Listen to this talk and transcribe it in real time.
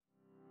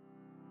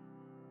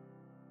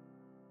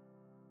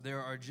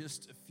There are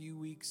just a few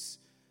weeks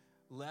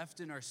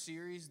left in our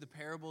series, The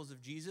Parables of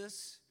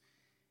Jesus.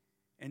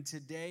 And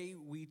today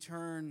we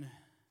turn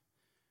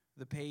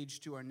the page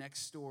to our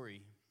next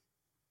story,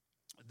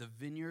 the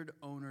vineyard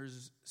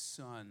owner's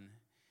son.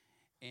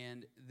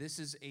 And this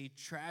is a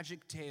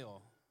tragic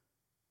tale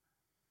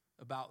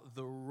about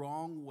the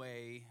wrong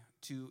way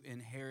to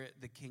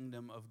inherit the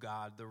kingdom of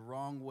God, the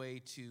wrong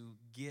way to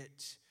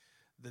get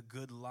the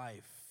good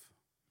life,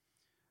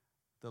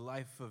 the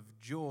life of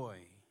joy,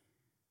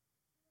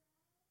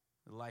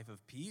 the life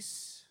of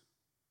peace,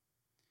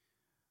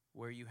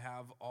 where you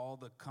have all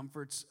the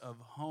comforts of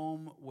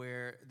home,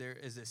 where there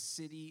is a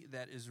city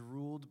that is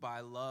ruled by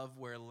love,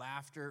 where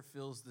laughter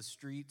fills the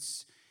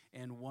streets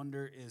and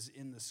wonder is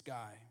in the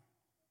sky.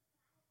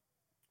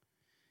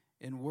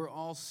 And we're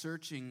all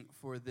searching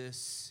for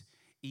this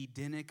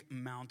Edenic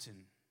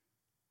mountain,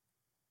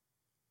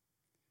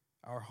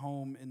 our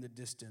home in the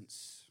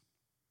distance.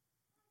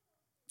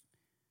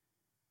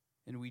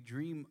 And we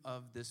dream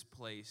of this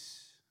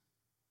place,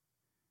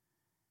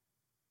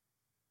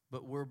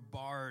 but we're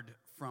barred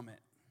from it,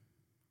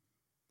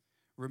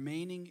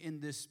 remaining in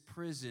this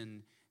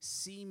prison,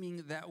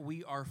 seeming that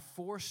we are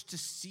forced to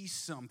see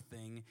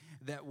something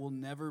that will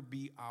never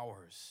be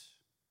ours.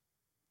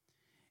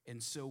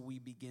 And so we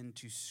begin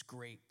to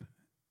scrape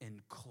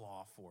and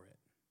claw for it,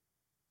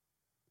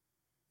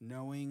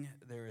 knowing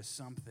there is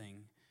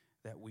something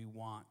that we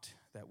want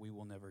that we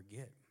will never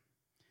get.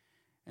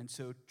 And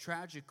so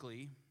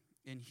tragically,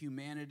 in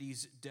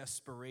humanity's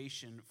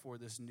desperation for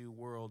this new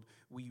world,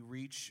 we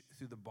reach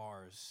through the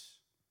bars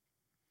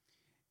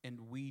and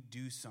we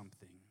do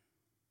something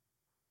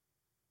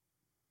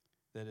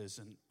that is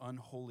an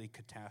unholy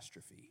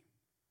catastrophe.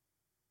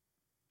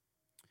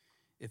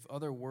 If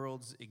other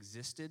worlds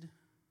existed,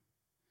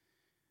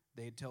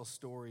 they'd tell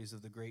stories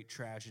of the great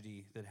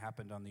tragedy that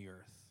happened on the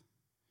earth.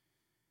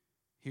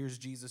 Here's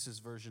Jesus'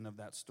 version of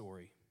that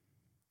story.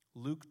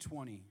 Luke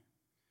 20,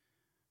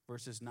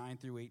 verses 9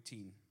 through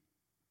 18.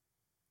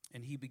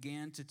 And he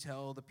began to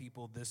tell the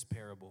people this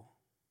parable.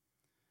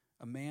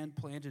 A man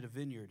planted a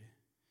vineyard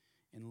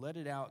and let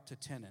it out to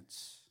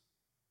tenants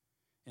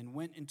and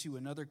went into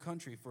another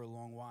country for a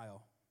long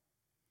while.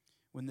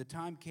 When the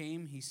time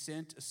came, he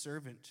sent a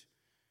servant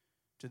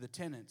to the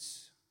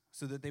tenants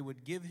so that they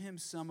would give him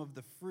some of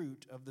the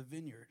fruit of the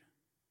vineyard.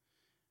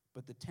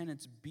 But the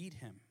tenants beat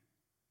him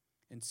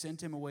and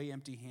sent him away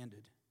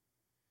empty-handed.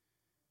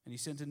 And he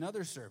sent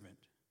another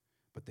servant,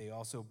 but they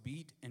also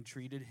beat and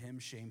treated him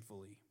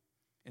shamefully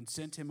and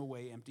sent him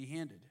away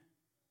empty-handed.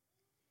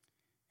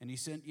 And he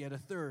sent yet a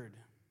third,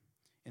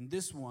 and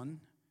this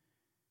one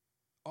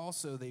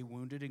also they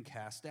wounded and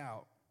cast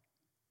out.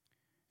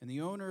 And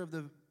the owner of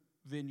the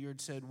vineyard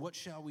said, "What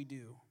shall we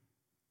do?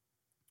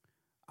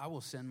 I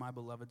will send my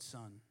beloved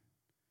son.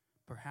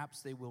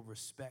 Perhaps they will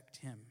respect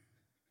him."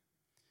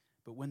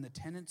 But when the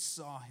tenants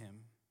saw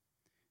him,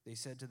 they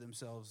said to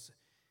themselves,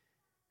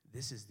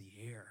 "This is the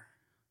heir.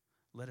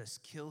 Let us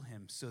kill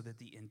him so that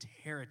the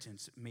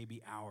inheritance may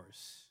be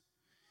ours."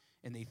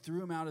 And they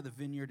threw him out of the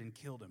vineyard and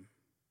killed him.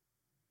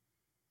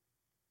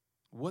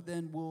 What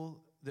then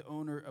will the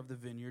owner of the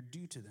vineyard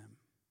do to them?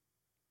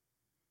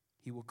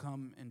 He will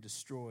come and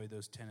destroy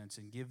those tenants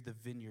and give the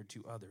vineyard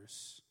to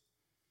others.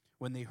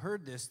 When they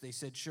heard this, they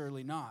said,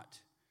 "Surely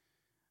not."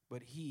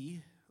 But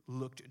he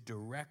looked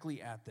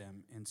directly at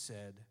them and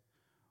said,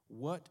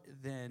 "What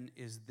then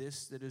is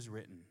this that is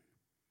written?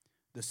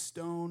 The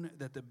stone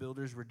that the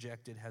builders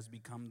rejected has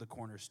become the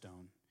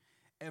cornerstone.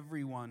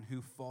 Everyone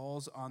who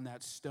falls on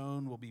that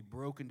stone will be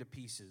broken to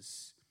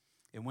pieces,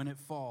 and when it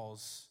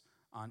falls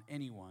on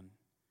anyone,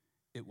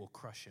 it will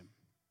crush him."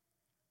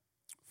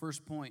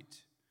 First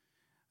point,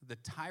 the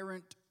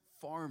tyrant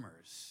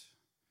farmers.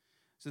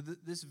 So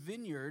this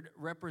vineyard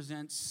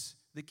represents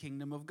the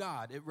kingdom of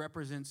God. It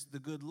represents the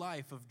good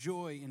life of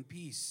joy and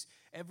peace.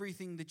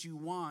 Everything that you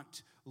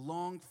want,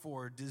 long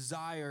for,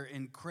 desire,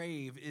 and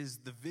crave is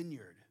the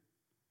vineyard.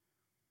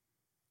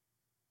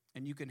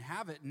 And you can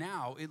have it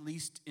now, at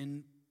least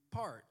in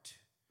part.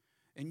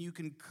 And you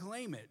can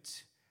claim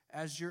it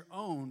as your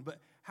own. But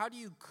how do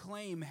you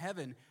claim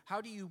heaven?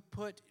 How do you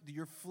put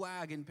your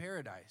flag in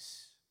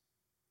paradise?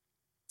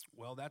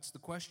 Well, that's the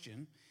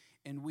question.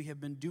 And we have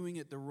been doing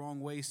it the wrong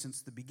way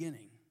since the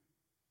beginning.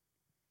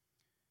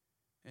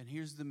 And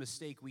here's the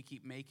mistake we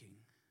keep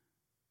making.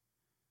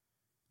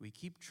 We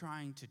keep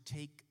trying to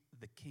take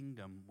the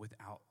kingdom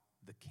without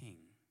the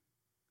king.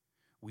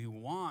 We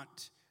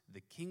want the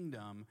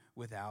kingdom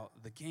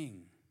without the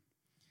king.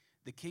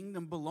 The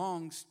kingdom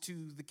belongs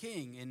to the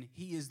king, and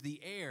he is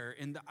the heir.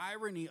 And the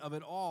irony of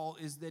it all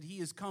is that he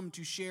has come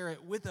to share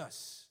it with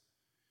us.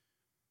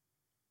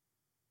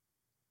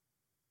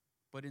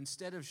 But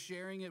instead of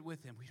sharing it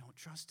with him, we don't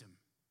trust him.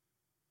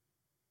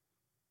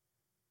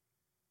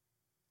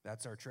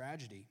 That's our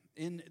tragedy.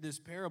 In this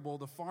parable,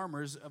 the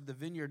farmers of the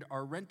vineyard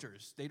are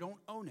renters. They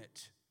don't own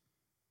it.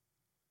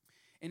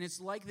 And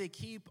it's like they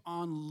keep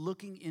on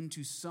looking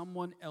into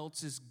someone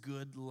else's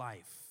good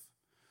life,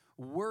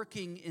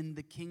 working in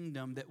the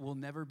kingdom that will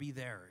never be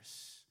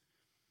theirs.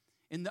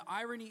 And the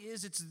irony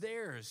is it's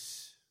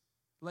theirs.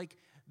 Like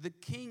the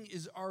king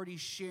is already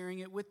sharing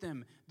it with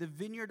them. The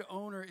vineyard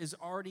owner is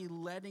already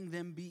letting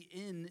them be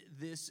in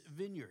this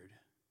vineyard.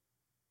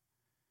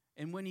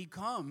 And when he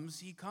comes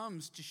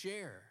to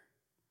share.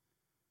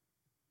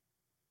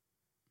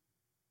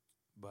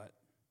 But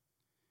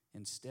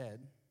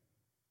instead,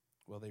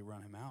 well, they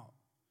run him out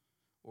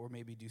or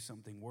maybe do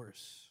something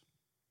worse.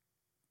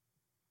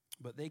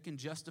 But they can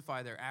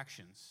justify their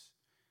actions.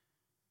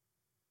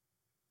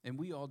 And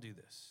we all do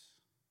this.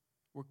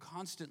 We're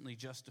constantly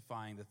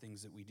justifying the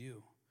things that we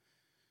do.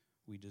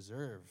 We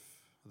deserve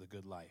the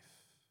good life.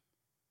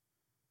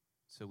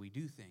 So we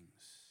do things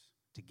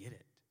to get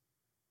it.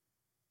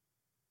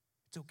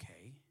 It's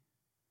okay.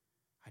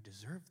 I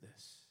deserve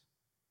this.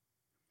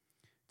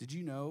 Did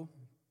you know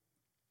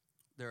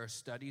there are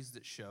studies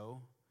that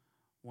show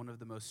one of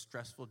the most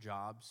stressful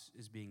jobs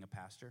is being a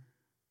pastor?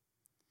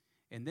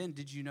 And then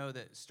did you know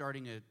that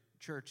starting a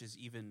church is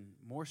even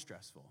more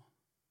stressful?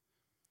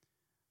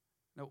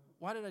 Now,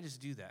 why did I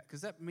just do that?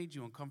 Because that made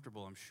you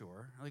uncomfortable, I'm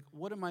sure. Like,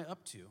 what am I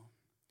up to?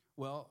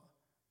 Well,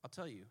 I'll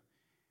tell you.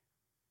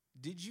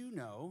 Did you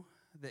know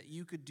that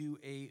you could do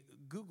a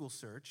Google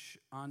search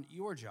on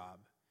your job,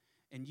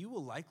 and you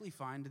will likely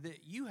find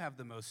that you have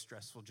the most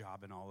stressful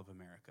job in all of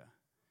America?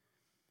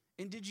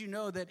 And did you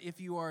know that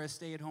if you are a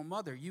stay-at-home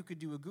mother, you could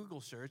do a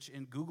Google search,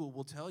 and Google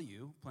will tell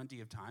you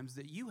plenty of times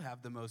that you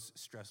have the most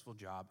stressful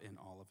job in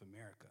all of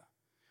America?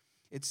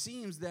 It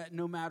seems that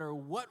no matter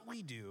what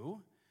we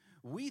do,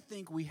 we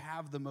think we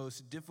have the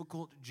most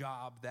difficult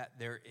job that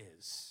there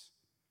is.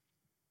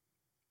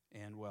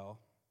 And, well,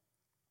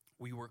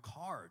 we work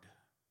hard.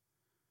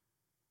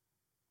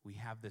 We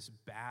have this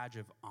badge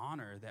of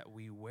honor that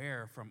we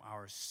wear from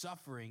our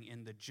suffering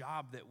in the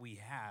job that we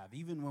have,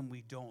 even when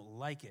we don't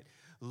like it.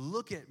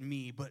 Look at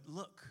me, but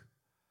look,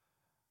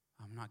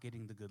 I'm not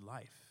getting the good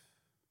life.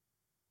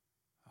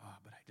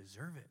 But I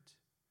deserve it.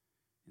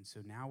 And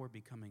so now we're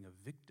becoming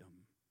a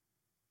victim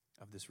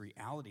of this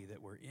reality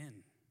that we're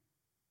in.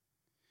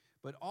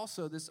 But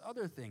also this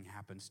other thing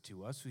happens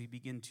to us. We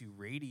begin to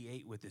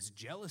radiate with this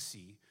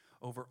jealousy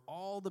over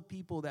all the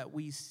people that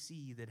we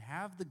see that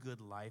have the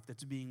good life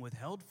that's being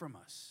withheld from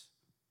us.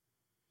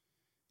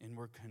 And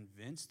we're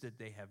convinced that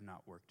they have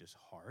not worked as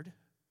hard.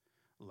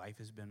 Life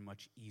has been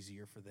much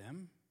easier for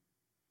them.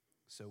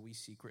 So we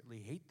secretly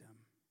hate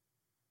them.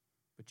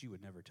 But you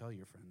would never tell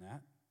your friend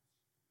that.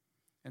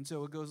 And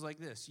so it goes like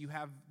this. You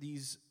have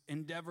these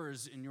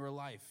endeavors in your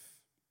life,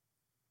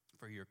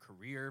 for your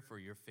career, for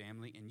your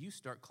family, and you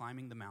start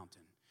climbing the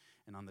mountain.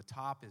 And on the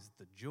top is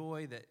the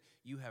joy that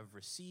you have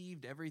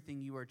received,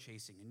 everything you are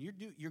chasing. And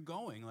you're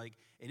going,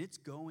 and it's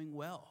going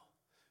well.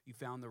 You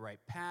found the right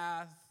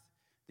path,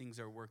 things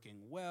are working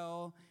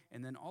well,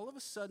 and then all of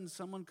a sudden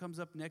someone comes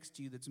up next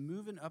to you that's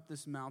moving up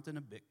this mountain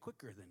a bit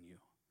quicker than you.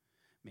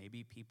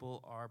 Maybe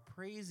people are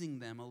praising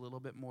them a little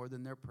bit more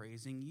than they're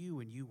praising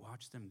you, and you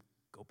watch them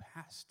go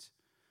past.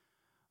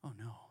 Oh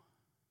no.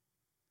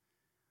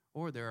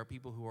 Or there are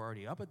people who are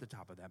already up at the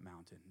top of that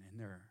mountain, and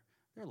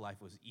their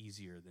life was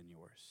easier than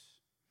yours.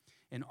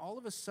 And all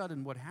of a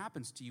sudden, what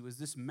happens to you is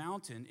this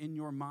mountain in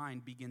your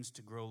mind begins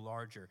to grow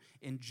larger,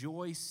 and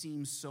joy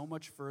seems so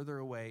much further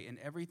away, and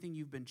everything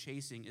you've been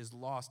chasing is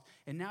lost.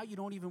 And now you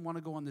don't even want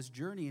to go on this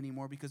journey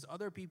anymore because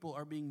other people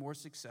are being more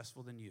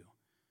successful than you.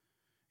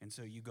 And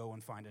so you go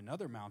and find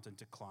another mountain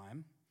to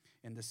climb,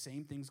 and the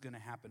same thing's going to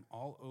happen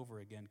all over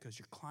again because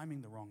you're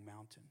climbing the wrong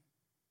mountain.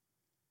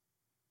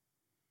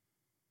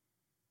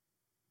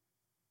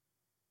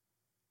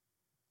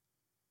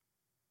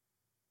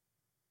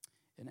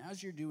 And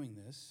as you're doing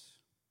this,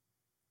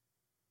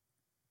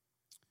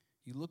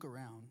 you look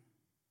around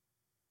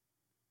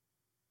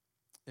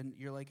and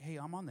you're like, hey,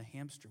 I'm on the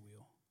hamster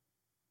wheel.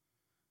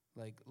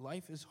 Like,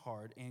 life is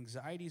hard,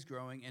 anxiety's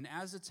growing, and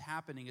as it's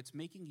happening, it's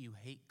making you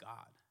hate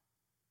God.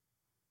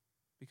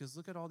 Because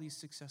look at all these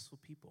successful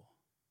people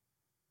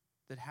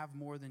that have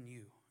more than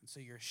you. And so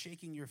you're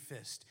shaking your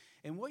fist.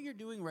 And what you're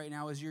doing right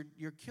now is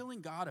you're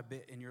killing God a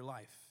bit in your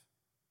life.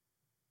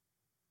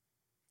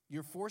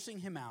 You're forcing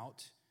him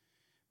out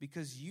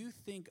because you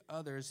think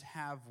others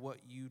have what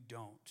you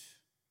don't.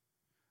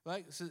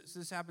 So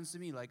this happens to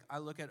me. Like, I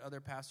look at other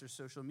pastors'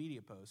 social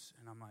media posts,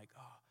 and I'm like,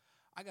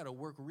 I got to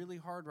work really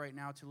hard right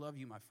now to love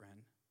you, my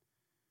friend.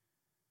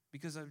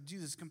 Because I do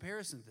this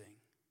comparison thing.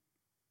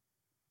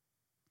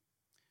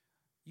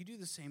 You do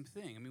the same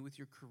thing. I mean, with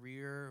your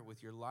career,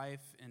 with your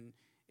life, and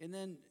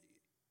then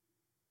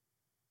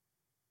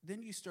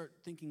you start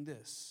thinking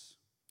this.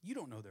 You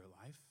don't know their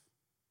life.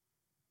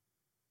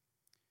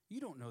 You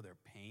don't know their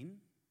pain.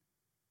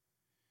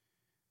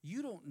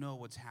 You don't know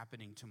what's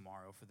happening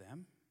tomorrow for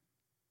them.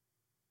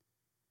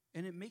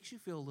 And it makes you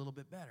feel a little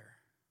bit better.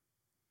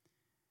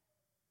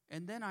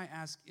 And then I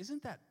ask,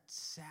 isn't that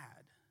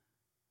sad?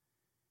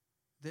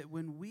 That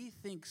when we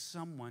think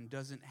someone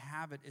doesn't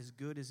have it as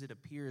good as it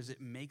appears,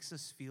 it makes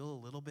us feel a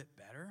little bit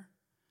better?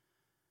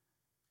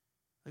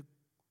 Like,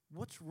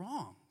 what's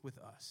wrong with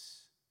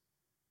us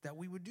that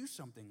we would do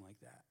something like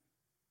that?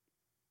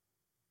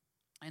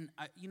 And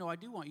I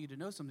do want you to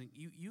know something.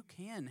 You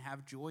can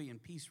have joy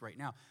and peace right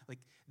now. Like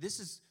this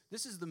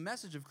is the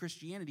message of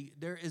Christianity.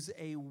 There is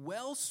a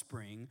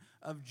wellspring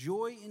of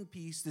joy and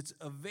peace that's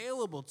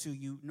available to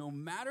you no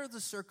matter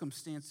the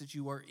circumstance that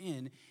you are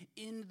in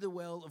the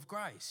well of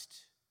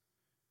Christ.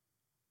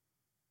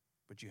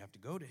 But you have to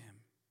go to him.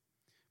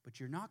 But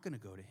you're not going to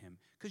go to him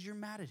because you're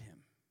mad at him.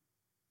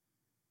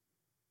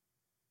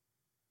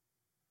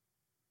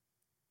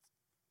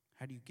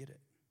 How do you get it?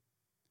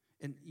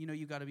 And,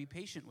 you got to be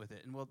patient with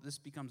it. And, well, this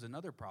becomes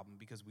another problem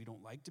because we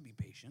don't like to be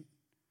patient.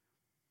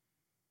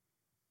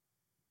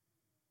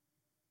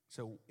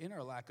 So in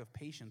our lack of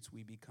patience,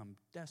 we become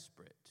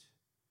desperate.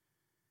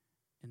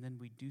 And then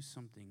we do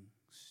something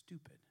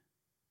stupid.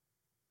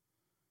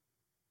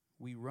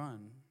 We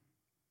run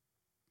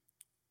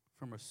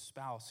from a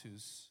spouse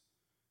who's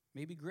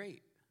maybe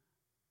great,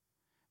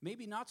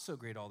 maybe not so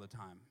great all the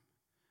time,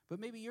 but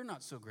maybe you're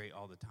not so great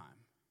all the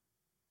time.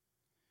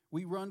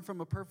 We run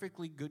from a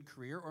perfectly good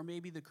career, or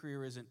maybe the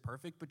career isn't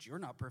perfect, but you're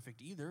not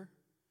perfect either.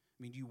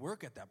 I mean, you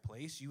work at that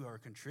place. You are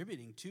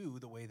contributing to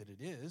the way that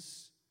it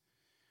is.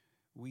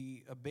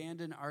 We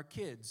abandon our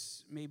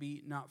kids,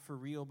 maybe not for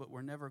real, but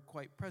we're never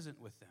quite present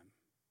with them.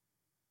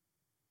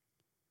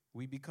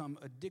 We become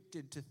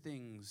addicted to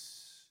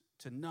things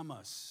to numb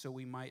us so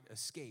we might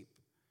escape.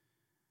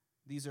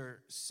 These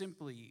are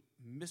simply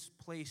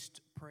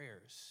misplaced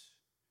prayers.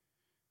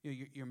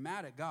 You're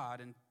mad at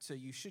God, and so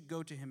you should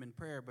go to him in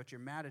prayer, but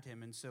you're mad at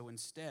him, and so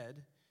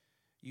instead,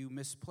 you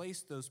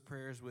misplace those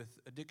prayers with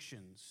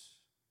addictions.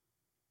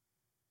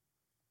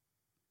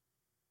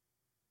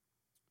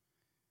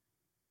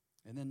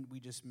 And then we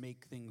just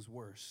make things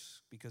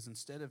worse, because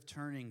instead of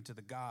turning to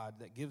the God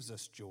that gives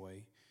us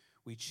joy,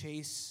 we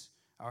chase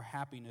our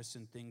happiness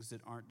in things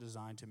that aren't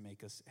designed to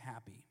make us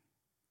happy.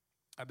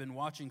 I've been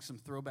watching some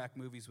throwback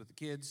movies with the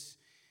kids,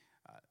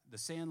 The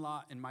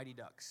Sandlot and Mighty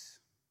Ducks.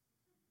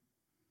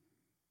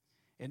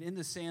 And in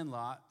The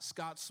Sandlot,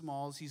 Scott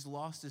Smalls, he's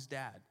lost his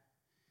dad.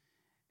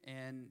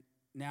 And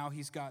now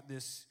he's got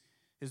this,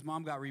 his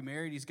mom got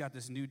remarried, he's got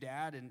this new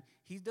dad, and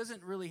he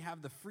doesn't really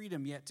have the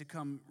freedom yet to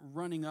come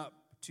running up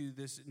to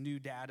this new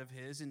dad of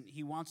his, and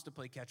he wants to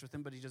play catch with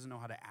him, but he doesn't know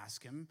how to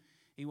ask him.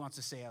 He wants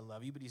to say, I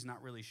love you, but he's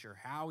not really sure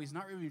how. He's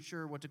not really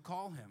sure what to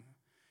call him.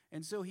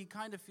 And so he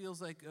kind of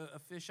feels like a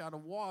fish out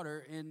of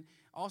water, and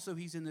also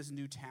he's in this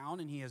new town,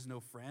 and he has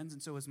no friends,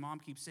 and so his mom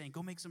keeps saying,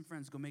 go make some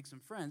friends, go make some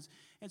friends.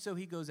 And so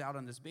he goes out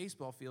on this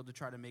baseball field to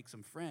try to make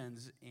some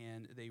friends,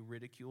 and they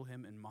ridicule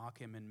him and mock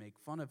him and make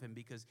fun of him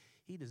because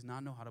he does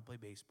not know how to play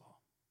baseball.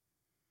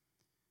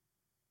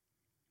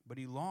 But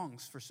he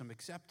longs for some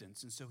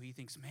acceptance, and so he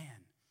thinks,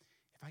 man,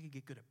 if I could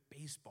get good at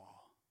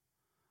baseball,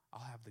 I'll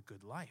have the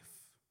good life.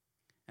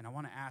 And I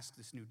want to ask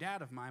this new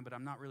dad of mine, but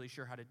I'm not really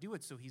sure how to do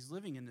it. So he's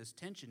living in this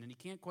tension, and he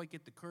can't quite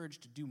get the courage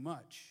to do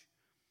much.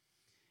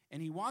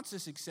 And he wants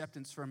this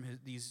acceptance from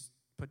these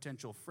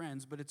potential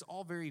friends, but it's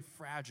all very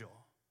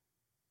fragile.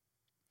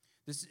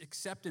 This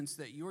acceptance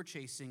that you're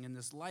chasing in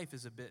this life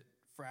is a bit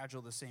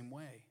fragile the same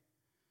way.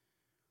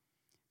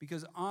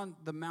 Because on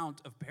the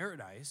Mount of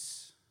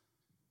Paradise,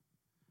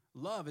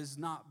 love is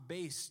not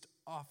based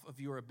off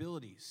of your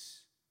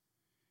abilities.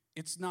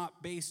 It's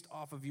not based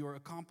off of your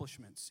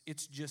accomplishments.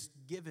 It's just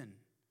given.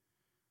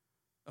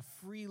 A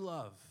free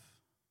love.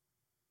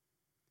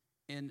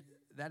 And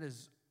that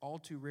is all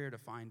too rare to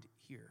find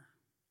here.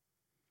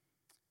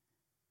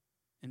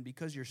 And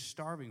because you're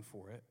starving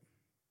for it,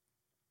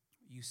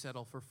 you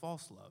settle for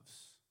false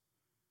loves,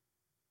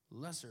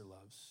 lesser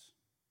loves.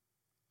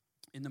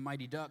 In the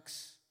Mighty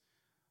Ducks,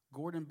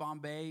 Gordon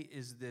Bombay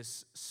is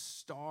this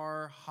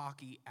star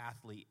hockey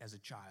athlete as a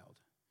child.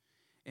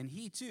 And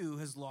he too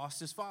has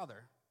lost his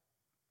father.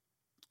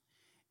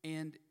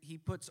 And he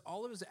puts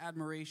all of his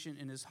admiration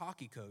in his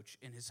hockey coach,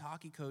 and his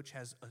hockey coach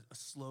has a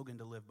slogan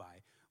to live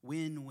by: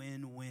 win,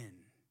 win, win.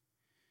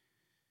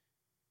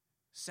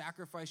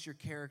 Sacrifice your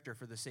character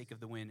for the sake of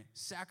the win.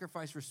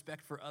 Sacrifice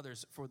respect for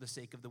others for the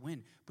sake of the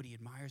win. But he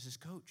admires his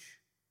coach.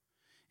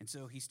 And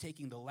so he's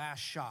taking the last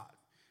shot,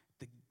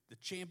 the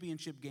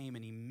championship game,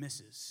 and he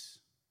misses.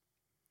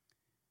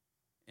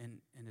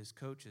 And his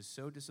coach is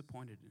so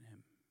disappointed in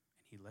him,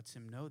 and he lets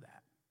him know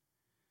that.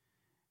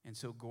 And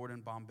so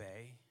Gordon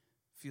Bombay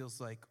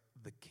feels like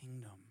the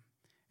kingdom,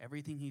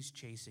 everything he's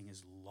chasing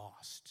is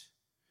lost.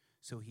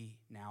 So he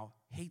now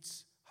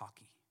hates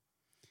hockey.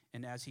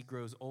 And as he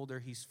grows older,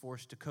 he's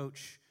forced to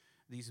coach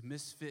these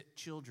misfit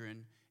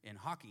children in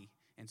hockey.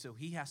 And so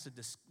he has to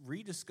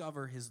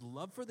rediscover his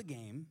love for the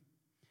game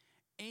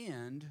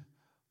and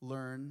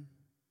learn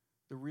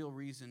the real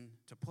reason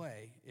to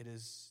play. It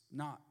is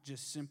not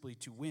just simply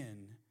to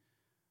win,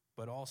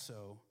 but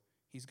also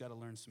he's got to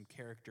learn some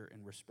character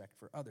and respect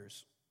for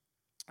others.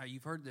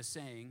 You've heard this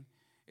saying,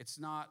 it's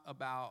not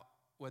about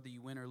whether you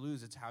win or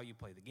lose, it's how you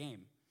play the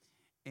game.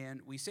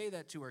 And we say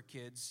that to our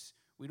kids.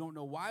 We don't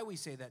know why we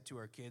say that to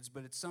our kids,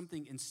 but it's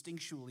something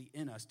instinctually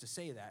in us to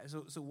say that.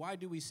 So why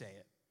do we say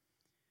it?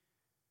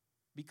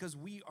 Because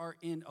we are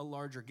in a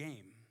larger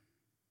game.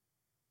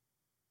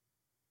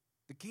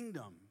 The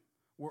kingdom,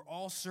 we're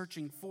all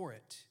searching for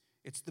it.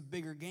 It's the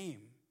bigger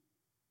game.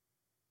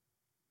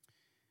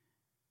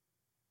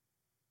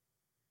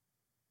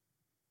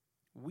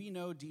 we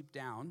know deep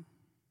down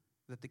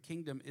that the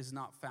kingdom is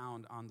not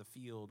found on the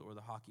field or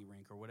the hockey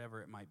rink or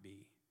whatever it might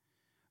be,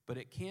 but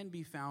it can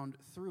be found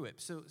through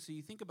it. So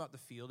you think about the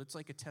field, it's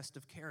like a test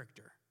of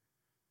character.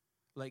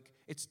 Like,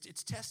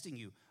 it's testing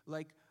you.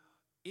 Like,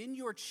 in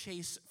your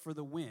chase for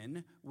the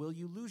win, will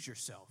you lose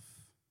yourself?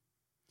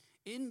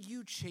 In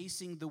you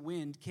chasing the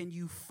wind, can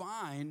you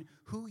find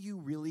who you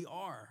really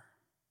are?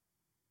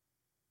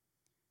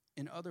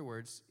 In other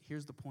words,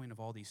 here's the point of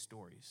all these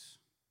stories.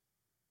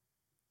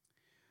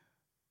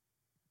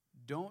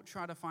 Don't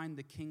try to find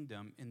the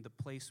kingdom in the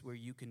place where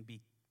you can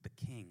be the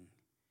king.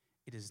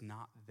 It is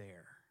not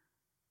there.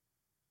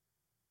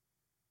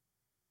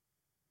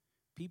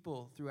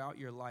 People throughout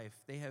your life,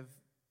 they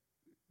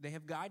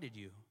have guided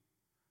you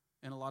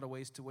in a lot of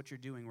ways to what you're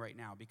doing right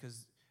now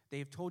because they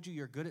have told you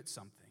you're good at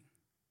something.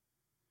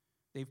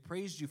 They've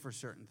praised you for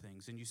certain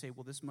things, and you say,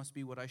 well, this must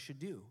be what I should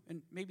do.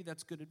 And maybe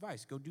that's good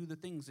advice. Go do the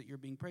things that you're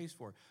being praised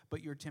for.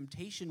 But your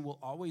temptation will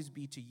always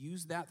be to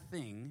use that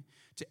thing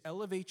to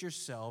elevate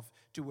yourself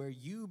to where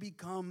you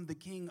become the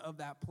king of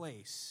that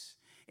place.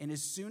 And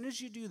as soon as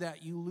you do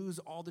that, you lose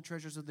all the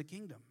treasures of the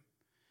kingdom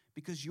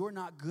because you're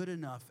not good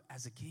enough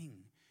as a king.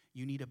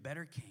 You need a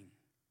better king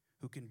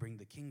who can bring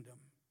the kingdom.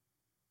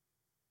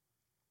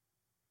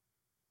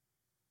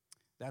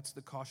 That's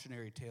the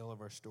cautionary tale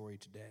of our story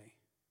today.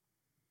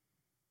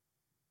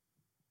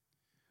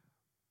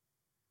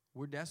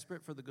 We're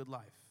desperate for the good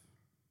life,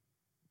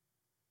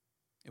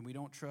 and we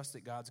don't trust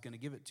that God's going to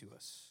give it to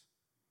us.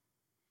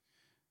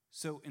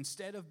 So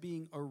instead of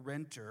being a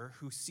renter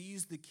who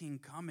sees the king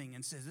coming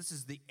and says, this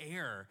is the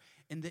heir,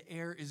 and the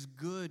heir is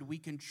good, we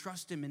can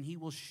trust him, and he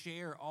will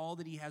share all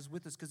that he has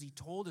with us because he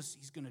told us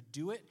he's going to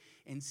do it.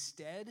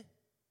 Instead,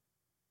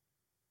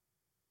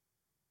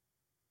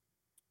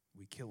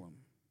 we kill him.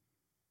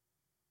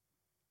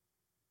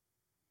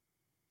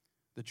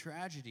 The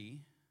tragedy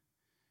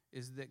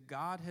is that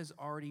God has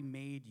already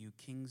made you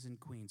kings and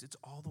queens. It's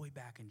all the way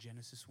back in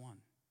Genesis 1.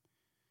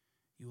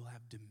 You will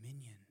have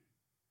dominion.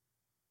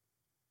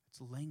 It's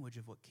the language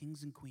of what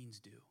kings and queens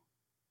do.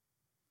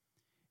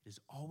 It is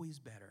always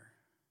better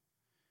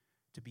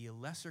to be a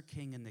lesser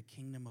king in the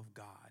kingdom of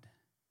God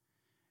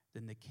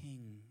than the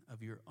king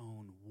of your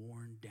own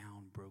worn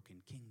down,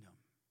 broken kingdom.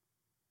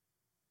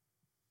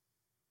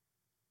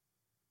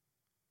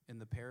 In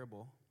the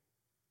parable,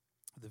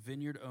 the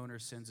vineyard owner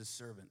sends his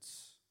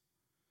servants.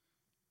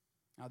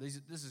 Now, this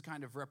is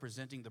kind of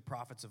representing the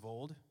prophets of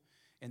old,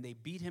 and they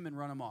beat him and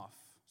run him off.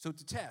 So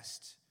to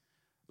test,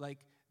 like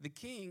the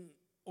king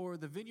or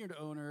the vineyard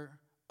owner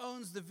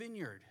owns the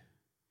vineyard.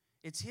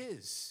 It's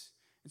his.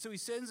 And so he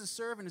sends a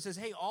servant and says,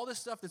 hey, all this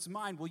stuff that's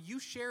mine, will you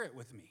share it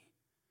with me?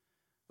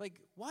 Like,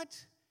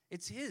 what?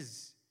 It's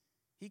his.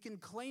 He can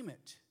claim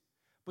it.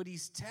 But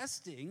he's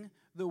testing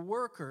the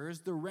workers,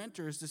 the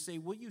renters, to say,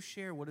 will you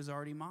share what is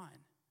already mine?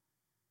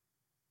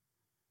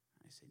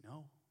 I say,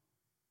 no.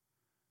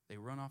 They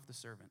run off the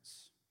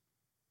servants.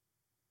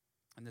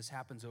 And this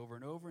happens over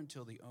and over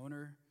until the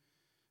owner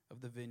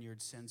of the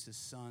vineyard sends his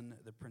son,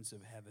 the Prince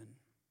of Heaven.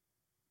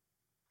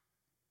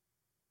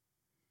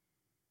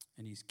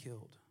 And he's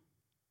killed.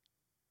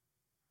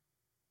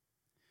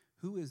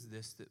 Who is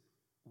this that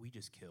we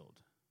just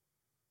killed?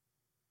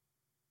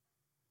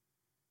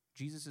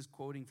 Jesus is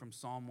quoting from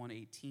Psalm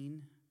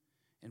 118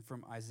 and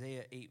from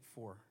Isaiah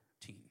 8:14.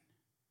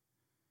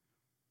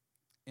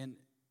 And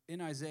in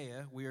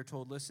Isaiah, we are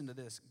told, listen to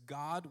this,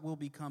 God will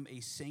become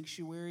a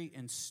sanctuary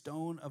and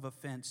stone of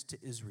offense to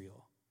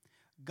Israel.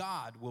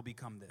 God will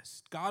become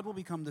this. God will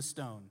become the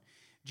stone.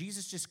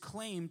 Jesus just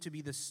claimed to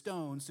be the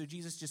stone, so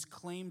Jesus just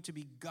claimed to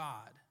be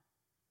God.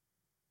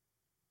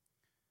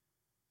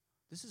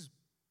 This is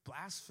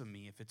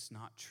blasphemy if it's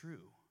not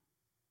true.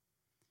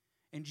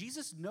 And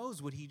Jesus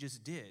knows what he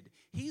just did.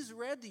 He's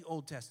read the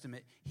Old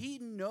Testament. He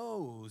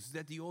knows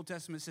that the Old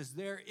Testament says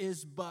there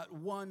is but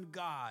one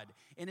God.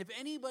 And if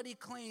anybody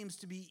claims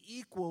to be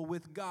equal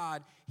with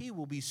God, he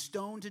will be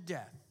stoned to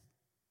death.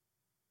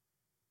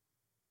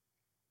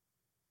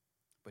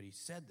 But he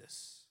said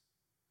this.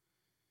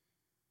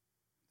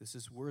 This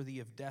is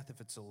worthy of death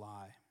if it's a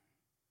lie.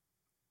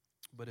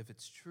 But if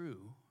it's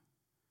true,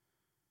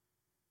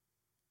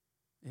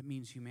 it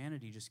means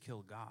humanity just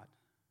killed God.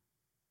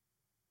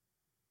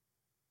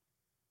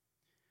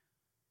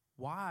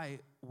 Why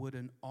would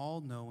an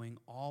all-knowing,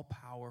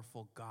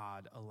 all-powerful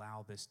God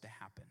allow this to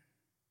happen?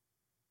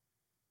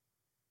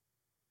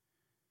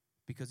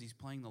 Because he's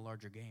playing the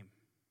larger game.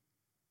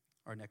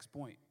 Our next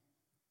point.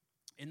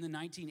 In the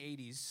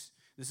 1980s,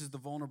 this is the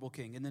vulnerable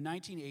king. In the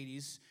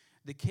 1980s,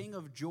 the king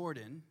of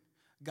Jordan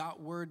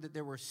got word that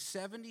there were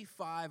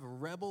 75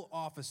 rebel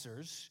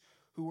officers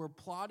who were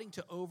plotting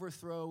to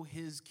overthrow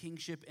his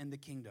kingship and the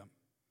kingdom.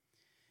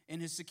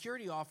 And his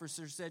security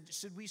officer said,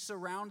 should we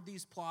surround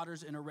these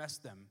plotters and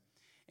arrest them?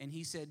 And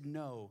he said,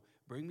 no,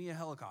 bring me a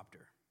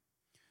helicopter.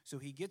 So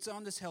he gets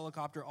on this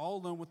helicopter all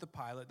alone with the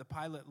pilot. The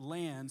pilot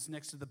lands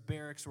next to the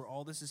barracks where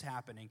all this is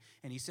happening.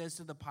 And he says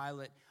to the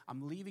pilot,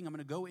 I'm leaving. I'm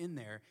going to go in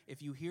there.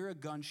 If you hear a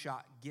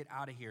gunshot, get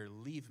out of here.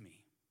 Leave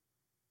me.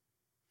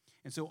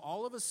 And so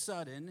all of a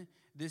sudden,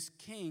 this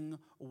king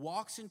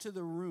walks into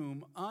the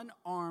room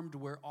unarmed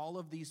where all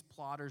of these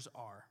plotters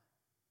are.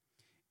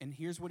 And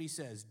here's what he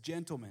says,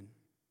 "Gentlemen,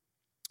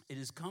 it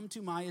has come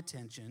to my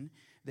attention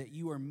that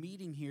you are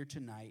meeting here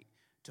tonight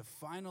to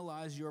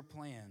finalize your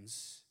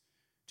plans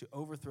to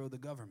overthrow the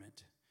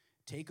government,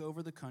 take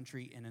over the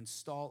country, and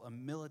install a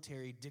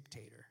military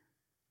dictator.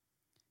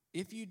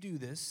 If you do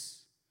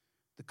this,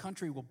 the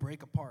country will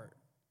break apart,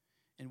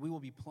 and we will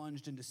be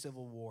plunged into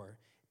civil war.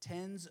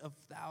 Tens of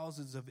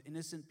thousands of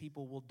innocent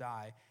people will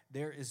die.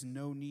 There is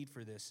no need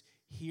for this.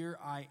 Here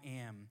I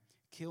am.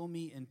 Kill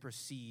me and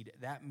proceed.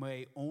 That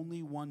way,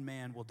 only one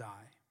man will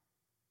die."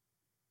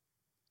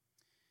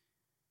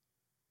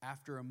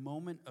 After a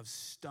moment of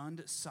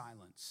stunned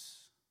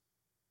silence,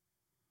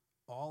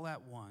 all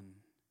at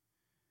one,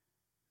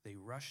 they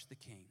rush the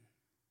king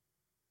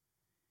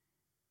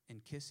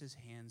and kiss his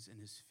hands and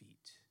his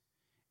feet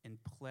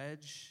and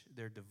pledge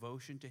their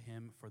devotion to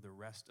him for the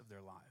rest of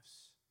their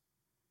lives.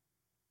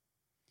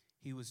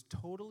 He was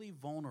totally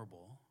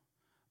vulnerable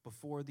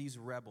before these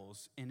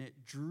rebels, and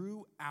it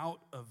drew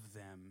out of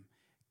them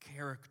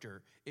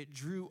character. It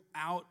drew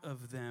out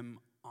of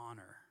them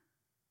honor.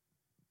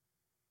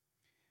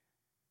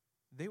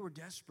 They were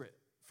desperate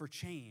for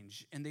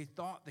change, and they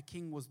thought the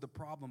king was the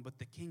problem, but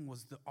the king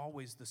was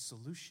always the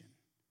solution.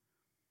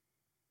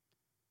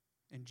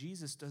 And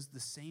Jesus does the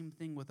same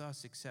thing with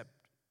us,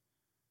 except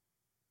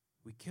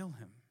we kill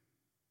him.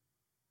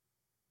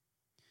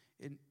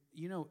 And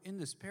in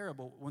this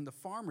parable, when the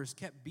farmers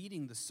kept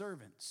beating the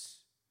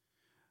servants,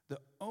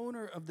 the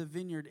owner of the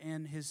vineyard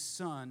and his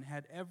son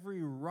had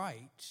every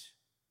right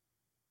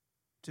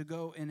to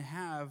go and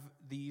have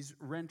these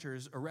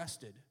renters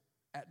arrested,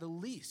 at the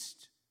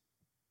least.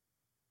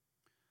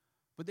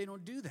 But they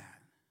don't do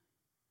that.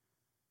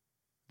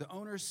 The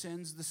owner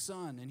sends the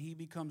son, and he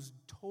becomes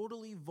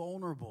totally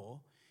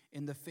vulnerable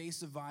in the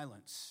face of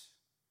violence.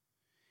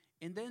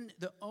 And then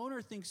the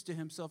owner thinks to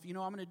himself, I'm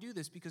going to do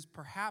this because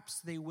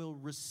perhaps they will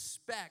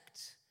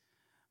respect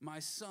my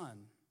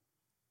son.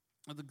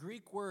 Now, the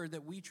Greek word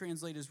that we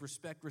translate as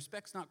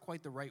respect's not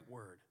quite the right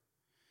word.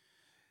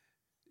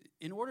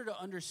 In order to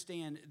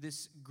understand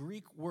this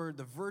Greek word,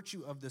 the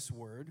virtue of this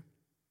word,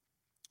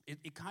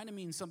 it kind of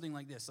means something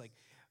like this, like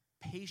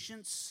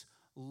patience,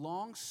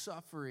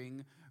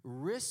 long-suffering,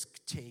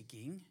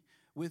 risk-taking,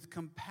 with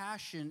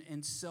compassion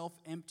and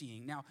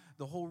self-emptying. Now,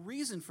 the whole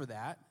reason for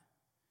that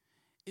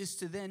is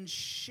to then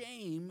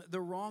shame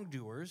the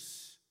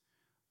wrongdoers,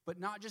 but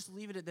not just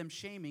leave it at them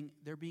shaming,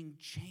 they're being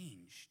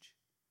changed.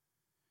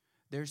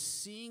 They're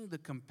seeing the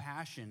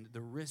compassion,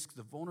 the risk,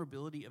 the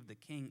vulnerability of the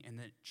king, and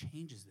then it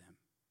changes them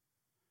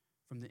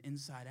from the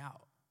inside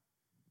out.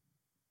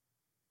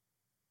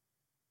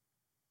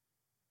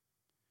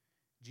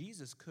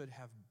 Jesus could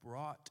have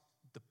brought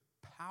the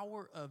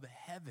power of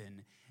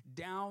heaven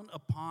down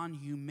upon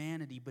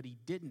humanity, but he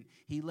didn't.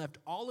 He left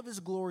all of his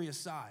glory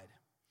aside.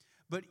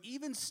 But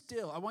even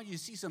still, I want you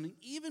to see something.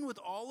 Even with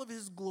all of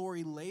his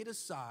glory laid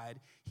aside,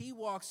 he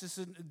walks, this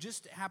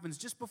just happens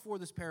just before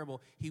this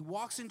parable, he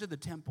walks into the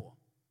temple.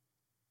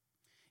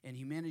 And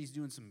humanity's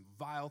doing some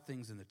vile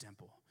things in the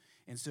temple.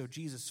 And so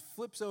Jesus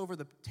flips over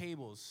the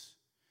tables.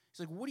 He's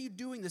like, "What are you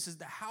doing? This is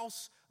the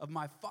house of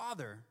my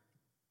Father."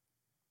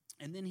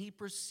 And then he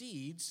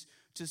proceeds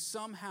to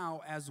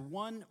somehow, as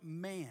one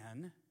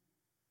man,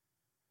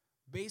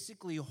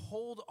 basically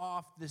hold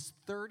off this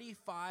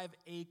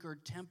 35-acre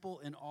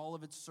temple and all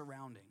of its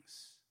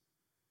surroundings.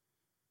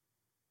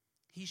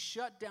 He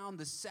shut down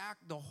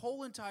the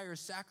whole entire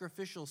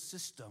sacrificial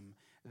system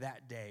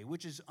that day,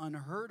 which is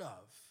unheard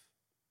of.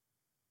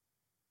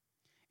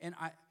 And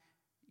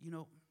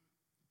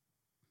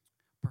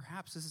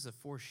perhaps this is a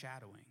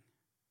foreshadowing.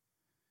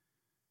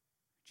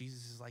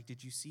 Jesus is like,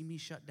 "Did you see me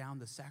shut down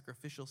the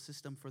sacrificial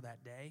system for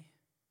that day?"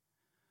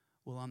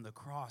 Well, on the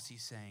cross,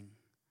 he's saying,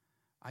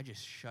 I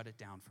just shut it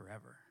down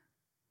forever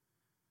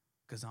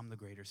because I'm the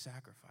greater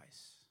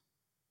sacrifice.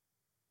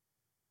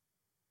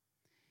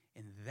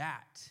 And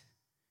that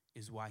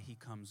is why he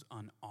comes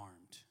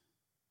unarmed.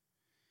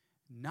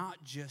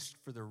 Not just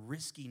for the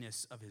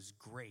riskiness of his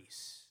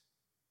grace,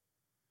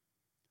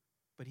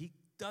 but he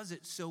does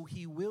it so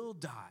he will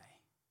die.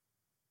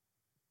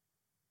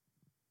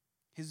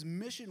 His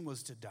mission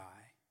was to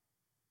die.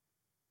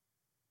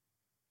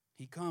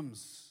 He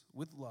comes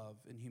with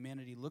love, and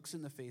humanity looks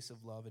in the face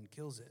of love and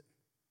kills it.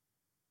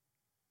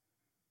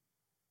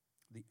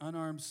 The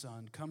unarmed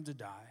son come to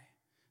die,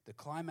 the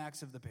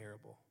climax of the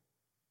parable.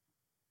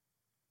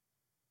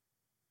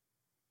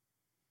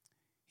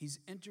 He's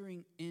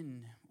entering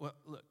in,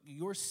 look,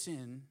 your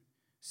sin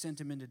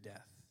sent him into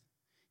death.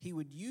 He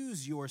would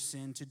use your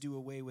sin to do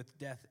away with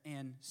death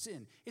and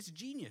sin. It's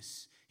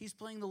genius. He's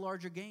playing the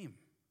larger game.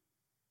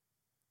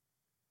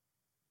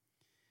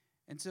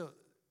 And so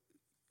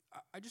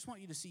I just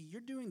want you to see,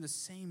 you're doing the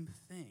same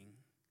thing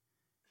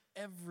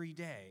every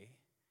day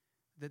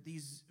that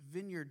these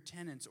vineyard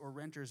tenants or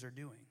renters are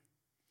doing.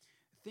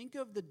 Think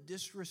of the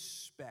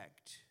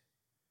disrespect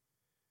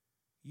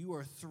you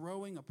are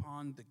throwing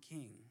upon the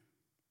king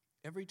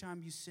every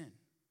time you sin.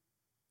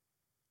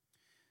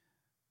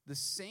 The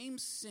same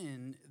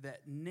sin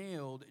that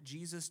nailed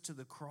Jesus to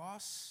the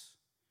cross,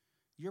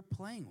 you're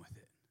playing with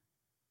it.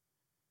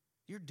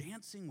 You're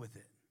dancing with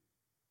it.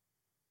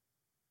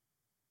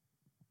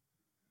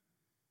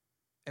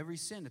 Every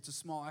sin, it's a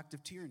small act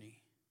of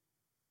tyranny.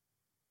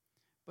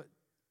 But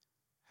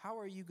how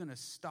are you going to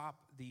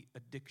stop the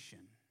addiction?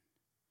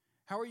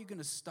 How are you going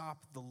to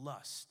stop the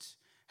lust?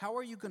 How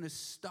are you going to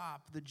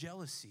stop the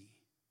jealousy?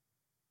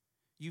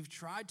 You've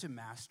tried to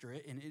master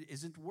it, and it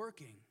isn't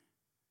working.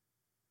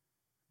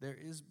 There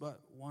is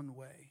but one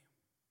way.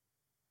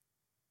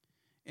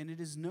 And it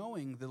is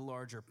knowing the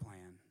larger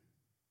plan,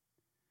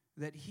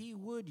 that he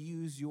would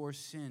use your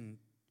sin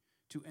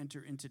to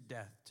enter into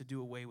death, to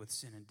do away with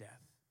sin and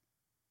death.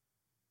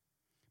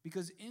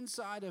 Because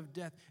inside of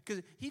death,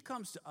 because he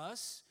comes to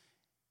us,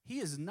 he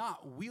is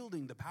not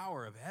wielding the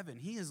power of heaven.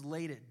 He has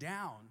laid it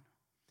down.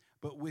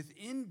 But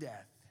within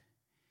death,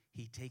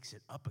 he takes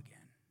it up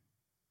again.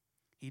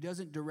 He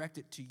doesn't direct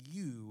it to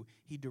you.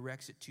 He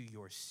directs it to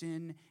your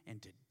sin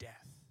and to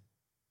death.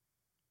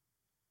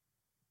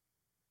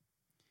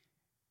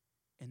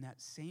 And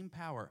that same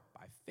power,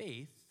 by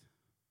faith,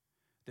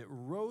 that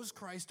rose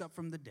Christ up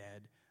from the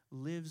dead,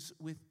 lives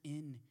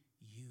within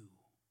you.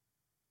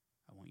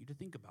 I want you to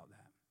think about that.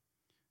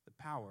 The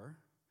power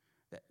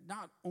that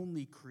not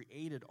only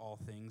created all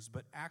things,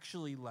 but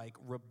actually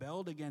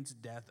rebelled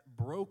against death,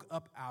 broke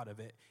up out of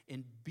it,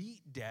 and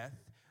beat death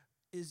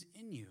is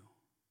in you.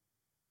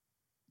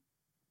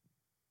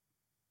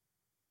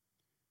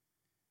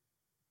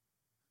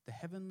 The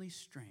heavenly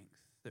strength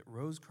that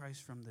rose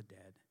Christ from the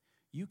dead,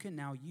 you can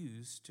now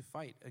use to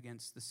fight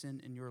against the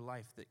sin in your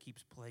life that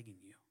keeps plaguing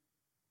you.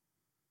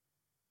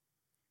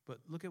 But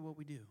look at what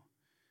we do.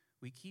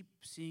 We keep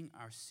seeing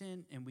our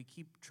sin and we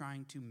keep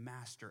trying to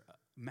master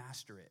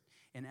it.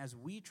 And as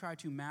we try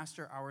to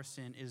master our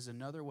sin, it is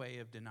another way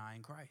of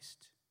denying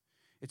Christ.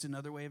 It's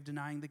another way of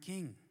denying the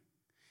King.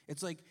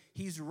 It's like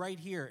he's right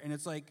here, and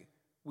it's like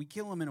we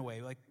kill him in a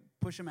way, like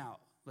push him out.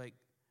 Like,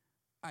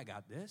 I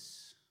got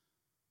this.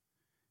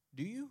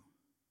 Do you?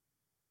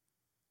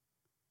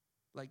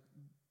 Like,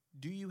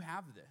 do you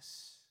have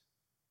this?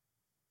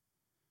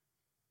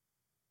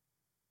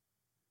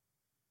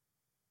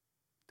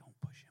 Don't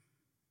push him.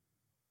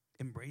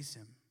 Embrace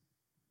him.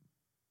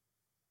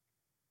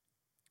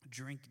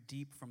 Drink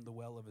deep from the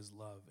well of his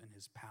love and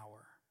his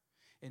power.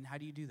 And how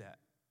do you do that?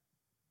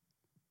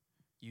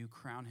 You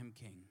crown him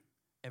king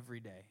every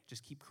day.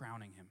 Just keep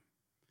crowning him.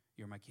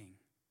 You're my king.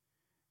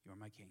 You're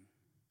my king.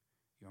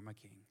 You're my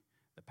king.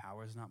 The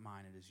power is not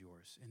mine, it is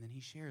yours. And then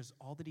he shares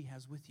all that he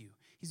has with you.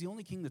 He's the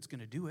only king that's going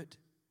to do it.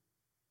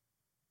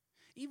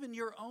 Even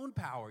your own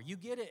power, you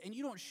get it, and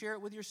you don't share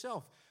it with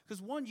yourself.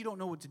 Because one, you don't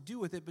know what to do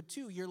with it, but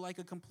two, you're like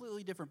a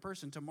completely different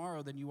person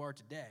tomorrow than you are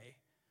today.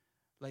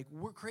 Like,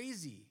 we're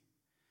crazy.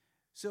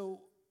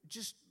 So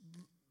just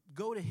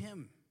go to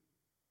him.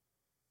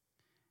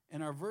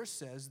 And our verse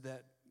says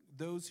that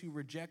those who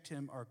reject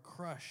him are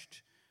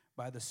crushed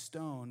by the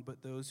stone,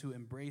 but those who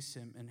embrace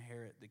him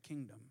inherit the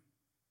kingdom.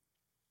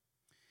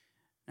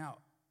 Now,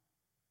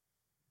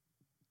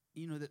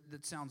 you know,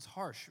 that sounds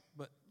harsh,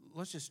 but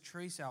let's just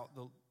trace out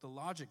the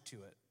logic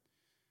to it.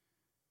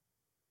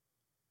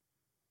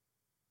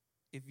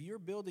 If you're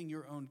building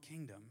your own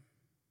kingdom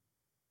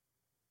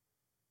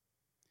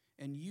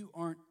and you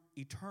aren't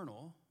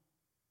eternal,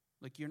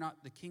 like you're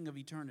not the king of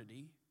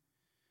eternity,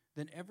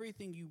 then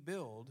everything you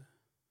build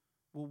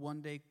will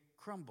one day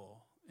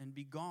crumble and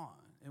be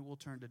gone and will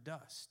turn to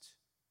dust.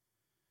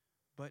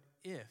 But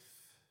if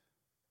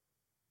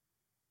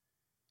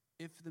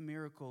the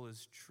miracle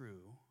is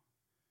true,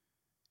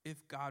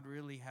 if God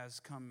really has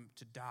come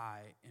to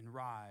die and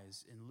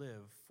rise and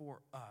live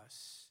for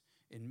us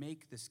and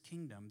make this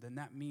kingdom, then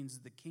that means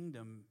the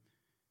kingdom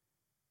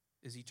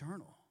is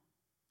eternal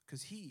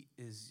because he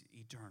is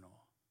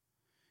eternal.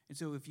 And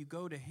so if you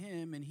go to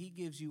him and he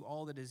gives you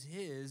all that is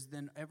his,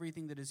 then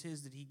everything that is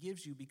his that he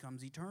gives you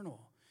becomes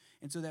eternal.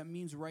 And so that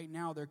means right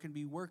now there can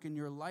be work in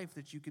your life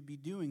that you could be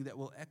doing that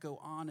will echo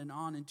on and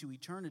on into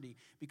eternity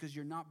because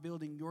you're not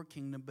building your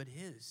kingdom but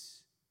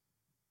his.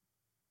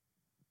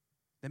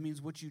 That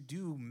means what you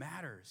do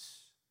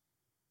matters.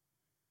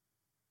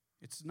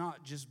 It's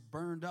not just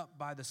burned up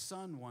by the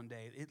sun one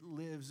day. It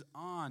lives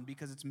on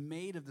because it's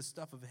made of the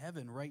stuff of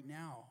heaven right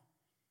now.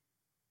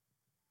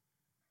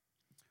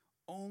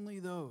 Only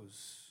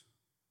those,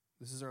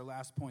 this is our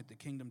last point, the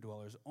kingdom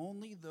dwellers,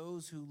 only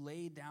those who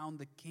lay down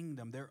the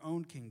kingdom, their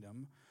own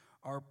kingdom,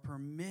 are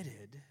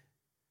permitted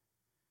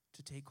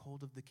to take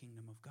hold of the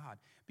kingdom of God.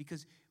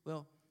 Because,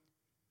 well,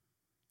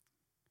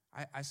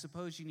 I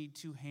suppose you need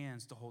two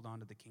hands to hold on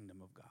to the kingdom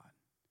of God.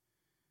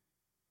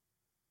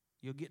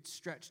 You'll get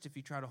stretched if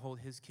you try to hold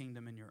his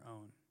kingdom in your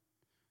own.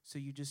 So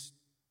you just,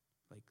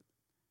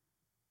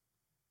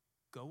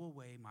 go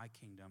away, my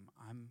kingdom.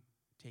 I'm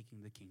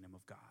taking the kingdom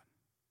of God.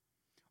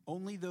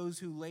 Only those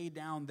who lay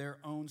down their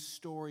own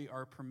story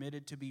are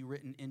permitted to be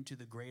written into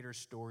the greater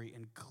story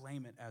and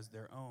claim it as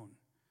their own.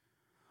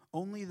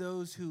 Only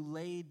those who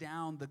lay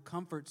down the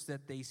comforts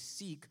that they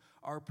seek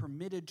are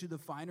permitted to the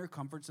finer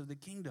comforts of the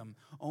kingdom.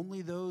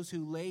 Only those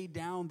who lay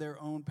down their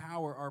own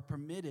power are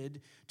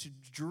permitted to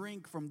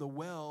drink from the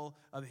well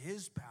of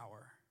his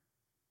power.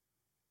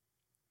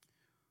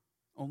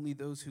 Only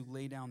those who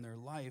lay down their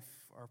life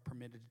are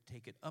permitted to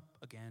take it up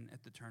again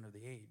at the turn of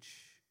the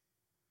age.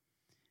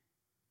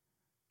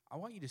 I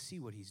want you to see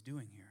what he's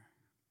doing here.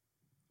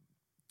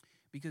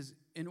 Because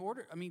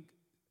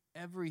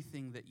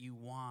everything that you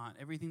want,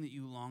 everything that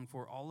you long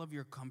for, all of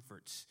your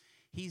comforts,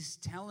 he's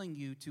telling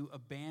you to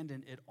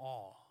abandon it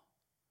all.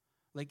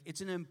 Like,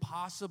 it's an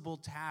impossible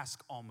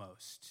task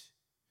almost.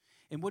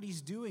 And what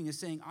he's doing is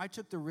saying, I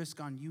took the risk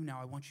on you, now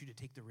I want you to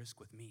take the risk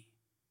with me.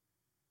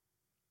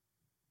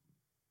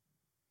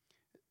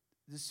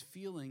 This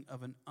feeling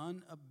of an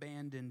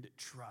unabandoned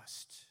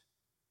trust.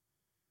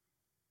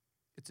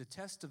 It's a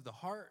test of the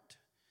heart,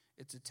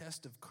 it's a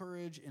test of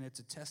courage, and it's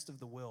a test of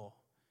the will.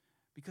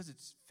 Because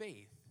it's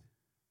faith.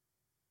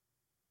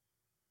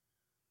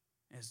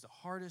 And it's the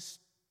hardest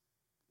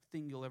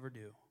thing you'll ever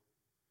do.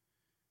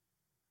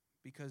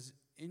 Because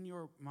in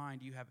your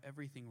mind, you have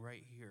everything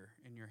right here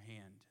in your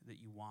hand that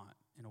you want,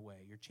 in a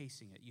way. You're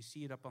chasing it. You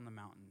see it up on the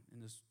mountain in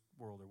this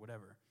world or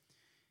whatever.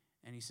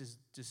 And he says,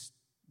 just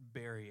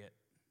bury it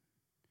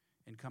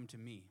and come to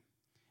me.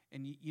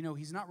 And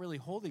he's not really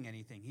holding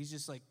anything. He's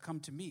just like, come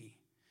to me.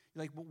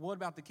 You're like, but what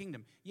about the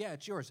kingdom? Yeah,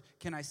 it's yours.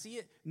 Can I see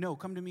it? No,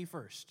 come to me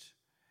first.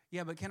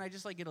 Yeah, but can I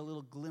just get a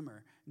little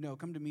glimmer? No,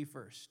 come to me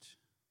first.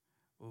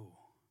 Ooh,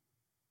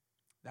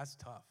 that's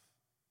tough.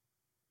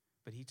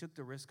 But he took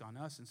the risk on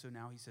us, and so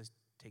now he says,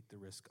 take the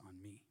risk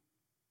on me.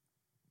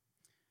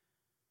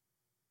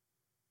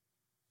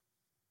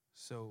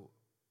 So,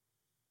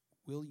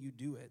 will you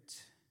do it?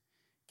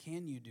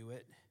 Can you do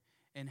it?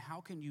 And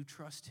how can you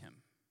trust him?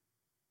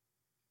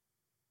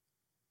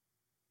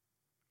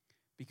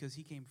 Because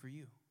he came for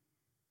you.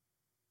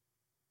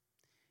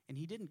 And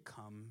he didn't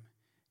come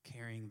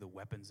carrying the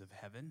weapons of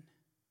heaven.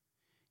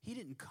 He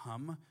didn't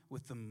come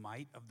with the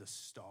might of the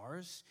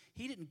stars.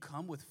 He didn't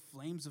come with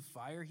flames of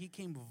fire. He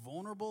came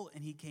vulnerable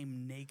and he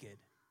came naked.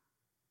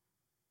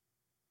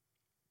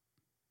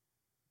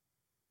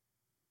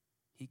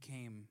 He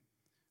came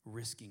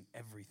risking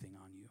everything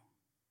on you.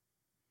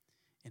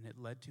 And it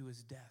led to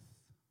his death.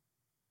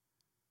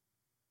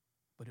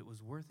 But it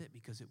was worth it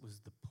because it was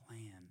the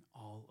plan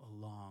all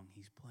along.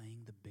 He's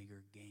playing the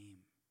bigger game.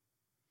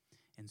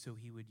 And so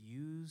he would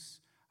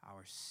use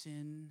our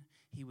sin,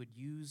 he would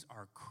use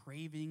our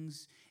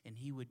cravings, and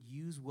he would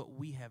use what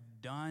we have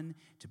done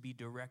to be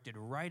directed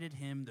right at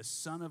him, the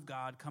Son of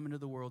God, come into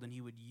the world, and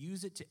he would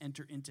use it to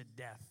enter into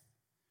death.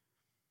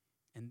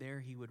 And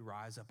there he would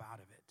rise up out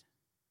of it.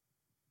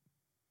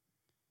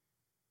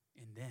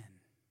 And then,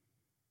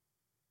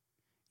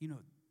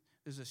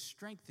 there's a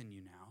strength in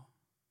you now,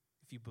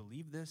 if you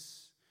believe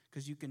this,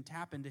 because you can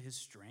tap into his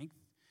strength.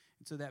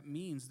 And so that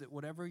means that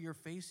whatever you're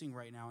facing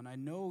right now, and I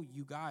know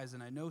you guys,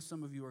 and I know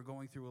some of you are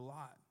going through a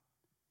lot,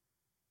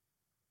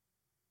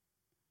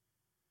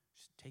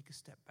 just take a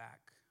step back,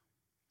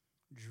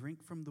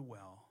 drink from the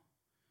well,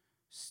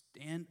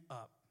 stand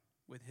up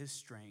with his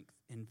strength,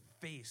 and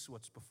face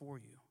what's before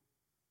you.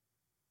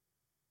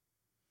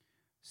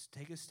 Just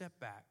take a step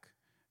back,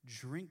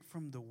 drink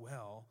from the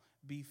well,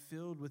 be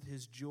filled with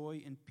his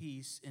joy and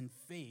peace, and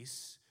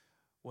face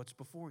what's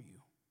before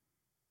you.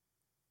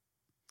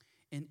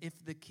 And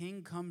if the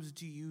king comes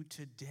to you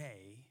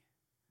today,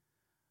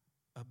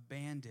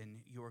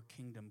 abandon your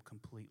kingdom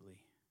completely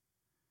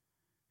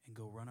and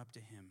go run up to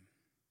him,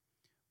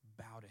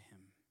 bow to him,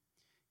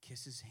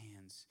 kiss his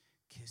hands,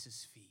 kiss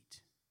his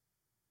feet,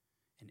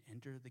 and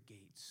enter the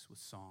gates with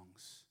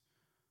songs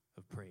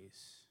of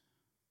praise.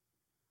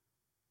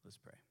 Let's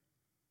pray.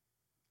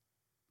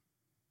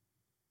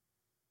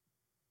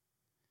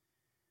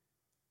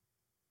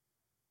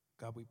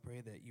 God, we pray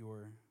that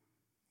your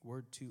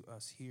word to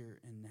us here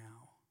and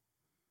now,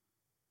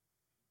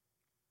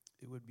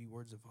 it would be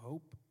words of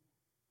hope,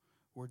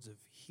 words of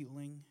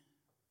healing,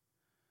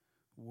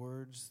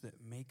 words that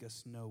make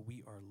us know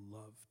we are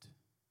loved.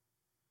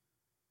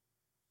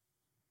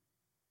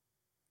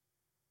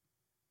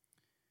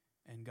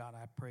 And God,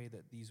 I pray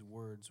that these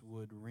words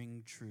would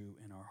ring true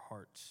in our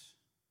hearts,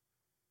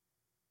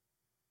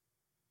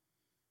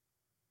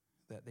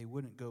 that they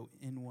wouldn't go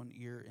in one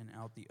ear and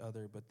out the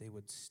other, but they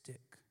would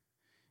stick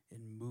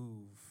and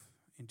move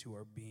into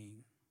our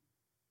being.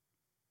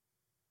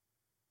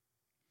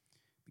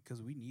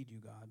 Because we need you,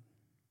 God.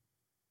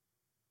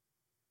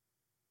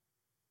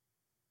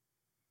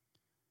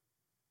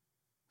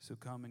 So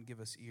come and give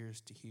us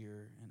ears to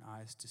hear and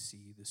eyes to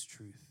see this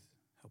truth.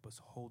 Help us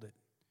hold it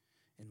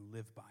and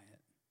live by it.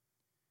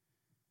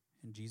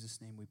 In Jesus'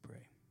 name we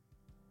pray.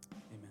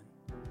 Amen.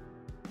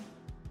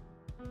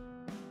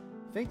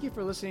 Thank you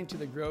for listening to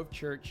the Grove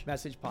Church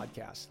Message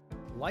Podcast.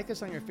 Like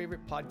us on your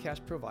favorite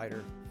podcast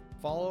provider.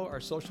 Follow our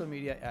social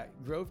media at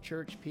Grove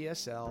Church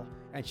PSL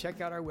and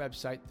check out our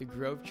website,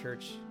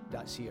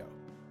 thegrovechurch.co.